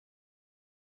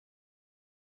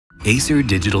Acer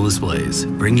Digital displays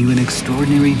bring you an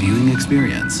extraordinary viewing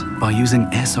experience by using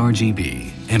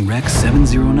sRGB and Rec.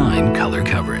 709 color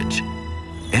coverage.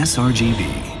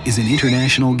 sRGB is an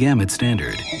international gamut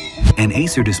standard, and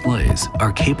Acer displays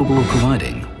are capable of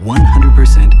providing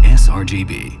 100%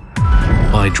 sRGB.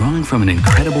 By drawing from an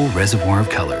incredible reservoir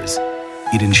of colors,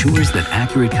 it ensures that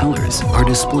accurate colors are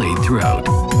displayed throughout.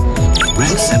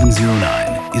 Rec.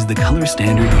 709 is the color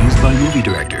standard used by movie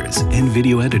directors and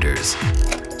video editors.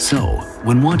 So,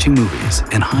 when watching movies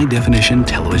and high-definition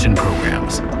television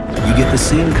programs, you get the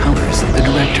same colors the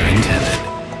director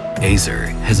intended. Acer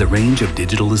has a range of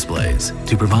digital displays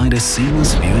to provide a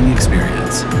seamless viewing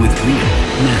experience with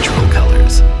real, natural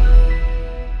colors.